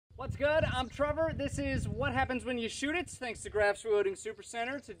What's good? I'm Trevor. This is What Happens When You Shoot It, thanks to Graf's Reloading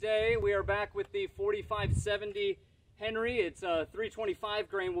Supercenter. Today we are back with the 4570 Henry. It's a 325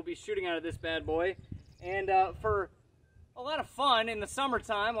 grain we'll be shooting out of this bad boy. And for a lot of fun in the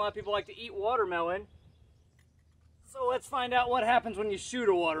summertime, a lot of people like to eat watermelon. So let's find out what happens when you shoot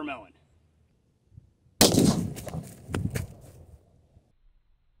a watermelon.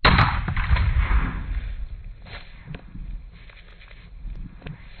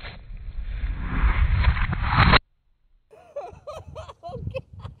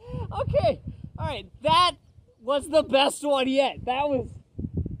 Okay, all right, that was the best one yet. That was,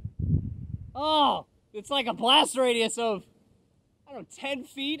 oh, it's like a blast radius of, I don't know, 10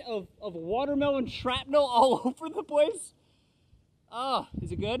 feet of watermelon shrapnel all over the place. Oh,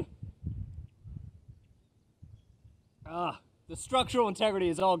 is it good? The structural integrity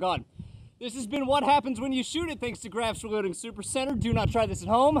is all gone. This has been What Happens When You Shoot It, thanks to Graf's Reloading Supercenter. Do not try this at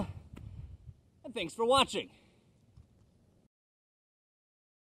home, and thanks for watching.